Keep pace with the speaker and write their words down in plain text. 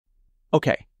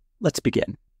Okay, let's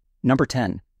begin. Number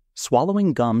 10.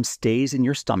 Swallowing gum stays in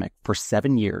your stomach for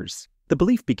 7 years. The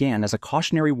belief began as a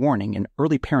cautionary warning in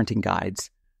early parenting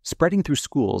guides, spreading through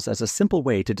schools as a simple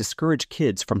way to discourage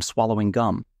kids from swallowing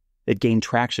gum. It gained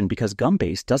traction because gum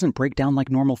base doesn't break down like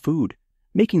normal food,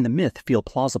 making the myth feel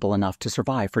plausible enough to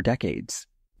survive for decades.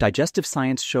 Digestive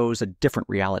science shows a different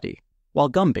reality. While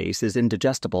gum base is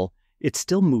indigestible, it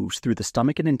still moves through the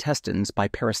stomach and intestines by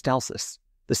peristalsis,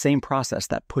 the same process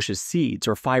that pushes seeds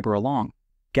or fiber along.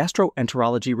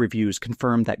 Gastroenterology reviews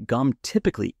confirm that gum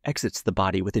typically exits the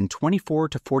body within 24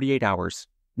 to 48 hours,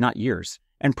 not years,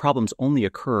 and problems only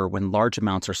occur when large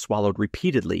amounts are swallowed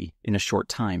repeatedly in a short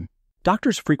time.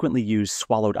 Doctors frequently use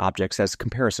swallowed objects as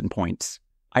comparison points.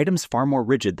 Items far more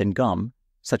rigid than gum,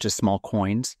 such as small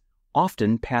coins,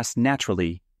 often pass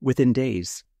naturally within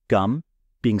days. Gum,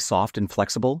 being soft and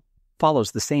flexible,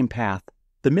 follows the same path.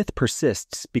 The myth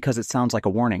persists because it sounds like a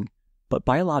warning, but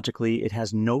biologically it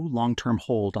has no long-term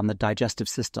hold on the digestive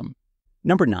system.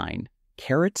 Number 9.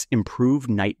 Carrots improve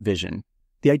night vision.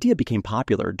 The idea became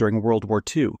popular during World War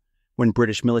II, when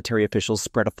British military officials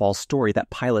spread a false story that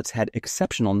pilots had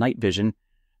exceptional night vision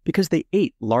because they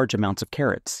ate large amounts of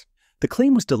carrots. The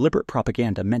claim was deliberate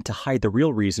propaganda meant to hide the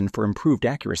real reason for improved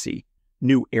accuracy,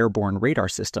 new airborne radar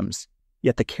systems.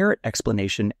 Yet the carrot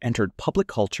explanation entered public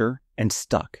culture and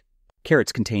stuck.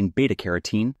 Carrots contain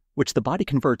beta-carotene, which the body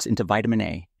converts into vitamin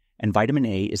A, and vitamin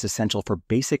A is essential for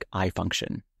basic eye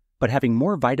function. But having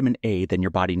more vitamin A than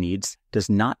your body needs does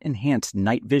not enhance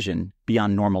night vision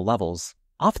beyond normal levels.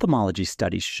 Ophthalmology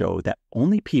studies show that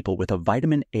only people with a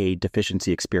vitamin A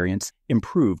deficiency experience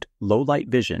improved low-light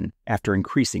vision after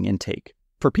increasing intake.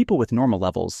 For people with normal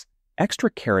levels,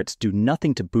 extra carrots do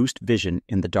nothing to boost vision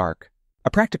in the dark. A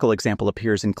practical example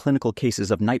appears in clinical cases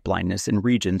of night blindness in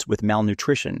regions with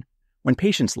malnutrition. When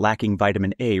patients lacking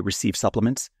vitamin A receive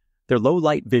supplements, their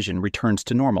low-light vision returns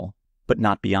to normal, but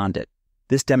not beyond it.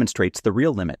 This demonstrates the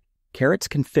real limit. Carrots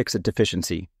can fix a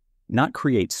deficiency, not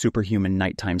create superhuman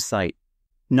nighttime sight.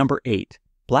 Number 8.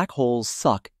 Black holes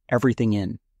suck everything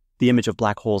in. The image of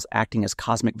black holes acting as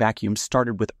cosmic vacuums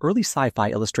started with early sci-fi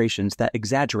illustrations that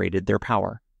exaggerated their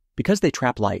power. Because they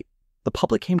trap light, the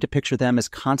public came to picture them as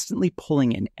constantly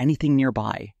pulling in anything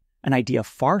nearby, an idea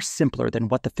far simpler than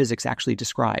what the physics actually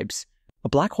describes. A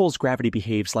black hole's gravity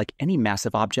behaves like any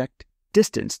massive object.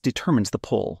 Distance determines the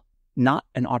pull, not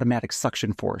an automatic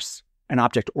suction force. An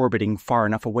object orbiting far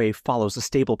enough away follows a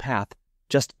stable path,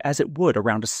 just as it would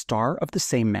around a star of the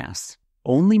same mass.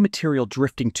 Only material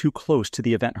drifting too close to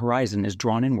the event horizon is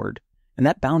drawn inward, and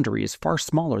that boundary is far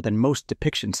smaller than most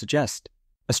depictions suggest.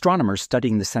 Astronomers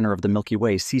studying the center of the Milky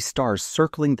Way see stars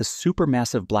circling the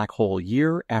supermassive black hole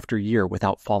year after year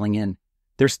without falling in.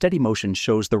 Their steady motion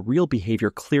shows the real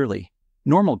behavior clearly.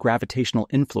 Normal gravitational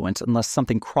influence unless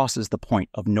something crosses the point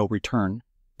of no return.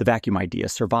 The vacuum idea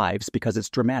survives because it's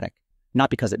dramatic,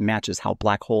 not because it matches how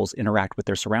black holes interact with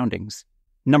their surroundings.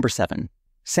 Number 7.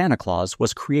 Santa Claus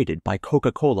was created by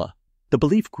Coca-Cola. The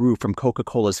belief grew from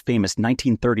Coca-Cola's famous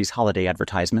 1930s holiday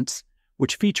advertisements,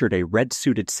 which featured a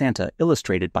red-suited Santa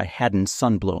illustrated by Haddon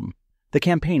Sundblom. The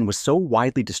campaign was so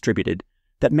widely distributed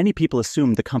that many people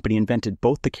assumed the company invented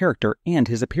both the character and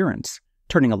his appearance,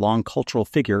 turning a long cultural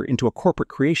figure into a corporate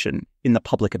creation in the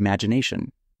public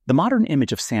imagination. The modern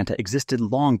image of Santa existed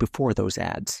long before those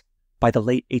ads. By the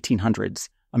late 1800s,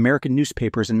 American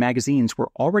newspapers and magazines were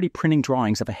already printing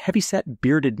drawings of a heavyset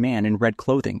bearded man in red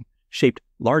clothing, shaped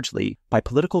largely by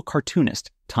political cartoonist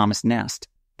Thomas Nast.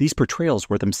 These portrayals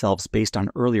were themselves based on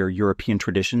earlier European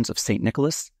traditions of St.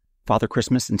 Nicholas, Father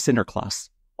Christmas, and Sinterklaas,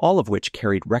 all of which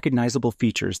carried recognizable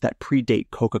features that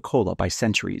predate Coca-Cola by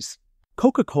centuries.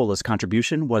 Coca-Cola's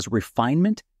contribution was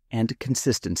refinement and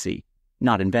consistency,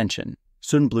 not invention.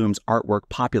 Sundblom's artwork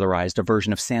popularized a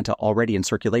version of Santa already in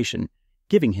circulation,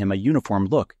 giving him a uniform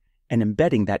look and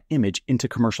embedding that image into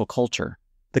commercial culture.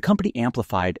 The company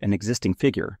amplified an existing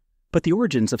figure, but the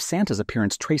origins of Santa's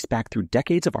appearance trace back through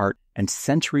decades of art and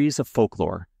centuries of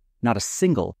folklore, not a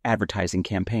single advertising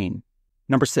campaign.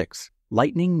 Number 6.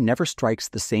 Lightning never strikes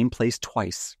the same place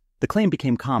twice. The claim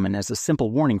became common as a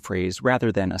simple warning phrase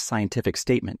rather than a scientific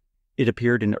statement. It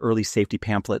appeared in early safety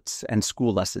pamphlets and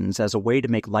school lessons as a way to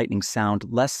make lightning sound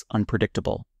less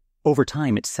unpredictable. Over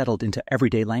time, it settled into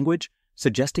everyday language,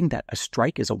 suggesting that a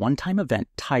strike is a one-time event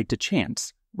tied to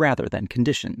chance rather than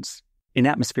conditions. In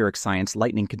atmospheric science,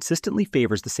 lightning consistently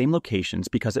favors the same locations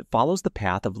because it follows the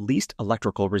path of least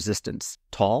electrical resistance.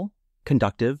 Tall,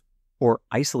 conductive, or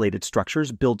isolated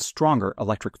structures build stronger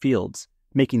electric fields,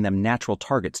 making them natural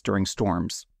targets during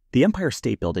storms. The Empire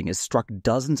State Building is struck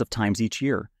dozens of times each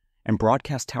year, and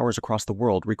broadcast towers across the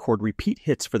world record repeat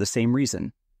hits for the same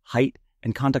reason: height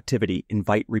and conductivity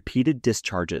invite repeated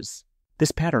discharges.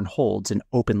 This pattern holds in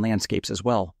open landscapes as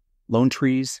well. Lone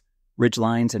trees,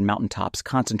 ridgelines, and mountaintops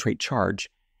concentrate charge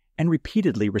and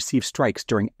repeatedly receive strikes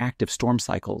during active storm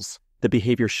cycles. The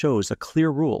behavior shows a clear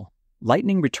rule.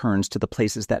 Lightning returns to the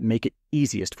places that make it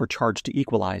easiest for charge to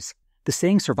equalize. The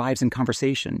saying survives in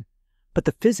conversation, but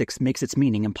the physics makes its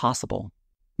meaning impossible.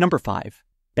 Number 5.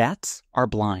 Bats are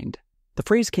blind. The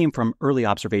phrase came from early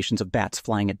observations of bats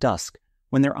flying at dusk,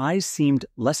 when their eyes seemed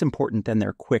less important than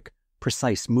their quick,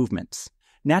 precise movements.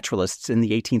 Naturalists in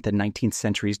the 18th and 19th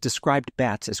centuries described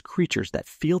bats as creatures that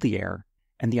feel the air,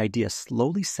 and the idea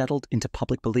slowly settled into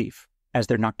public belief. As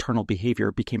their nocturnal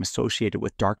behavior became associated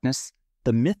with darkness,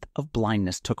 the myth of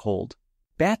blindness took hold.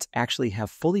 Bats actually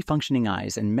have fully functioning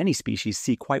eyes, and many species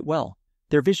see quite well.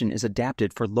 Their vision is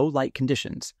adapted for low-light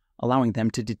conditions, allowing them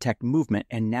to detect movement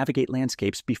and navigate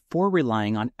landscapes before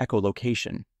relying on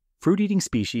echolocation. Fruit-eating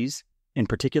species, in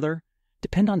particular,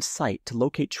 depend on sight to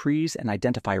locate trees and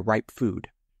identify ripe food.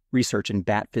 Research in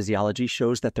bat physiology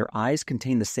shows that their eyes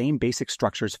contain the same basic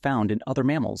structures found in other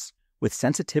mammals, with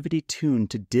sensitivity tuned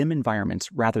to dim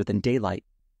environments rather than daylight.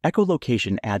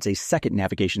 Echolocation adds a second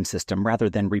navigation system rather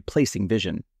than replacing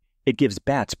vision. It gives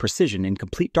bats precision in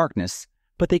complete darkness,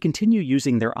 but they continue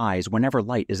using their eyes whenever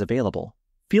light is available.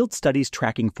 Field studies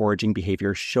tracking foraging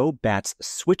behavior show bats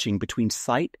switching between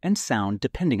sight and sound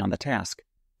depending on the task.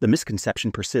 The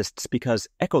misconception persists because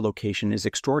echolocation is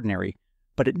extraordinary,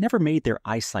 but it never made their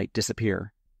eyesight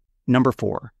disappear. Number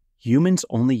 4. Humans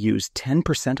only use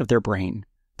 10% of their brain.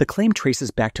 The claim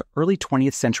traces back to early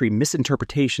 20th century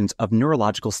misinterpretations of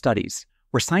neurological studies,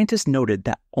 where scientists noted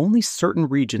that only certain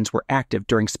regions were active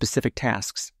during specific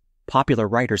tasks. Popular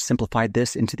writers simplified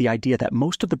this into the idea that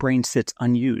most of the brain sits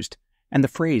unused, and the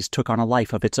phrase took on a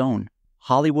life of its own.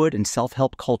 Hollywood and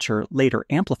self-help culture later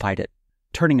amplified it,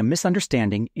 turning a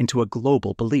misunderstanding into a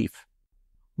global belief.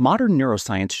 Modern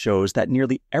neuroscience shows that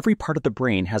nearly every part of the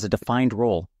brain has a defined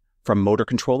role, from motor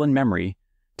control and memory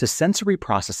to sensory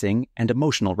processing and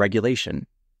emotional regulation.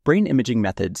 Brain imaging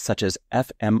methods such as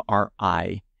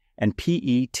fMRI and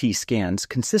PET scans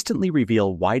consistently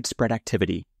reveal widespread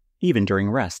activity, even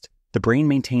during rest. The brain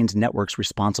maintains networks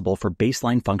responsible for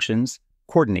baseline functions,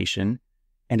 coordination,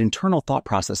 and internal thought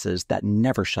processes that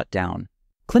never shut down.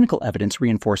 Clinical evidence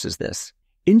reinforces this.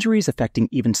 Injuries affecting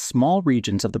even small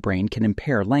regions of the brain can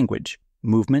impair language,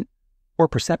 movement, or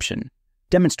perception,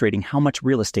 demonstrating how much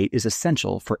real estate is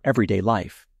essential for everyday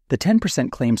life. The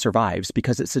 10% claim survives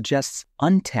because it suggests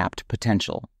untapped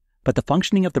potential, but the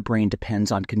functioning of the brain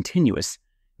depends on continuous,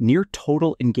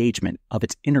 near-total engagement of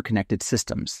its interconnected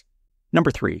systems.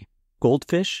 Number 3.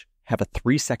 Goldfish have a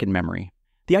 3-second memory.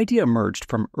 The idea emerged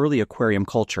from early aquarium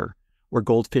culture, where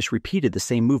goldfish repeated the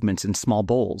same movements in small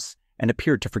bowls and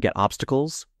appeared to forget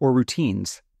obstacles or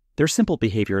routines. Their simple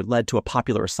behavior led to a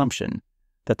popular assumption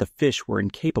that the fish were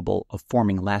incapable of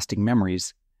forming lasting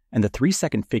memories, and the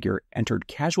 3-second figure entered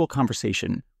casual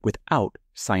conversation without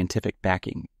scientific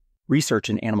backing. Research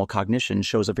in animal cognition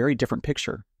shows a very different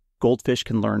picture. Goldfish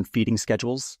can learn feeding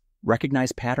schedules,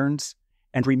 recognize patterns,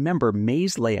 and remember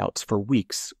maze layouts for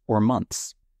weeks or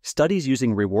months. Studies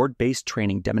using reward-based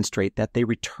training demonstrate that they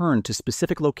return to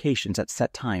specific locations at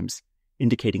set times,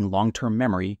 indicating long-term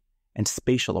memory and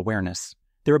spatial awareness.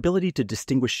 Their ability to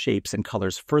distinguish shapes and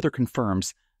colors further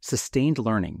confirms sustained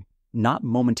learning, not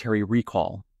momentary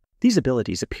recall. These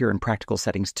abilities appear in practical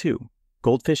settings too.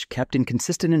 Goldfish kept in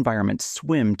consistent environments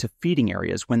swim to feeding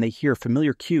areas when they hear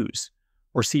familiar cues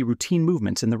or see routine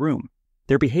movements in the room.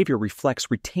 Their behavior reflects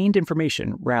retained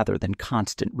information rather than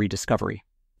constant rediscovery.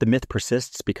 The myth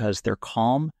persists because their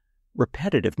calm,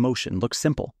 repetitive motion looks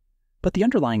simple, but the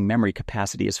underlying memory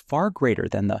capacity is far greater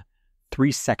than the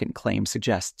 3-second claim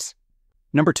suggests.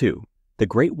 Number 2. The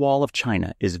Great Wall of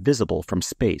China is visible from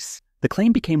space. The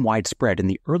claim became widespread in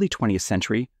the early 20th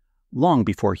century, long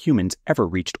before humans ever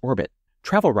reached orbit.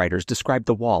 Travel writers described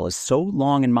the wall as so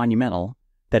long and monumental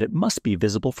that it must be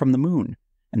visible from the moon,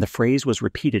 and the phrase was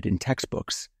repeated in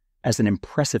textbooks as an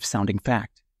impressive-sounding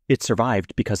fact. It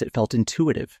survived because it felt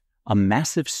intuitive. A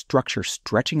massive structure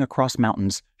stretching across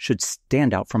mountains should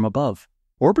stand out from above.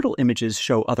 Orbital images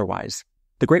show otherwise.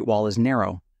 The Great Wall is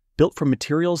narrow, built from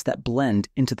materials that blend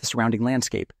into the surrounding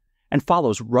landscape, and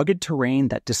follows rugged terrain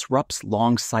that disrupts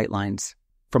long sightlines.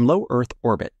 From low Earth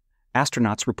orbit,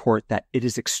 astronauts report that it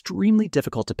is extremely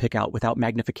difficult to pick out without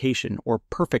magnification or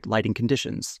perfect lighting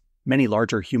conditions. Many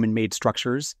larger human-made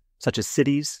structures, such as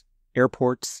cities,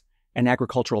 airports, and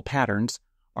agricultural patterns,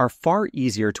 are far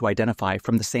easier to identify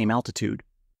from the same altitude.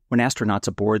 When astronauts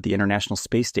aboard the International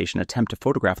Space Station attempt to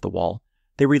photograph the wall,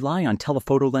 they rely on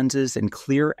telephoto lenses and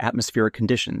clear atmospheric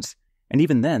conditions, and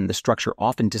even then the structure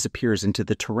often disappears into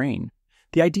the terrain.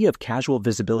 The idea of casual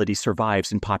visibility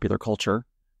survives in popular culture,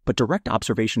 but direct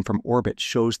observation from orbit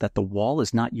shows that the wall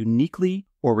is not uniquely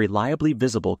or reliably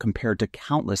visible compared to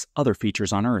countless other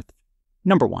features on Earth.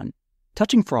 Number 1.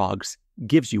 Touching frogs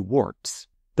gives you warts.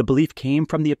 The belief came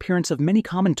from the appearance of many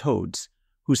common toads,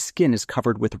 whose skin is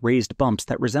covered with raised bumps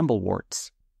that resemble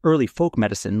warts. Early folk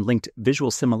medicine linked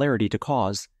visual similarity to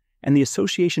cause, and the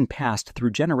association passed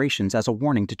through generations as a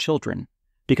warning to children.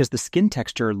 Because the skin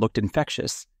texture looked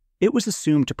infectious, it was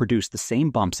assumed to produce the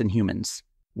same bumps in humans.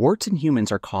 Warts in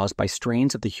humans are caused by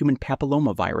strains of the human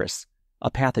papillomavirus, a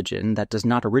pathogen that does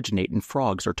not originate in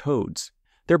frogs or toads.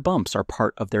 Their bumps are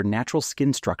part of their natural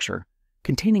skin structure,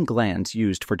 containing glands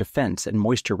used for defense and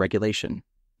moisture regulation.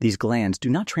 These glands do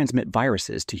not transmit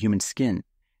viruses to human skin,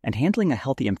 and handling a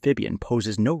healthy amphibian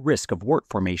poses no risk of wart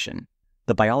formation.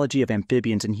 The biology of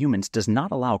amphibians and humans does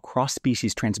not allow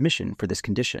cross-species transmission for this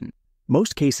condition.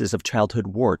 Most cases of childhood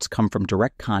warts come from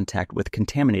direct contact with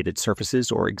contaminated surfaces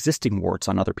or existing warts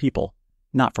on other people,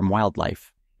 not from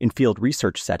wildlife. In field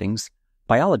research settings,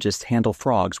 biologists handle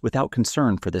frogs without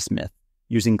concern for this myth,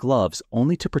 using gloves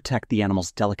only to protect the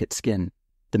animal's delicate skin.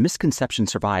 The misconception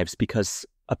survives because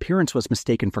appearance was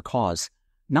mistaken for cause,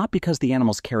 not because the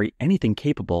animals carry anything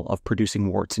capable of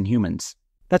producing warts in humans.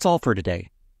 That's all for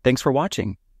today. Thanks for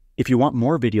watching. If you want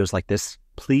more videos like this,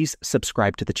 please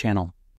subscribe to the channel.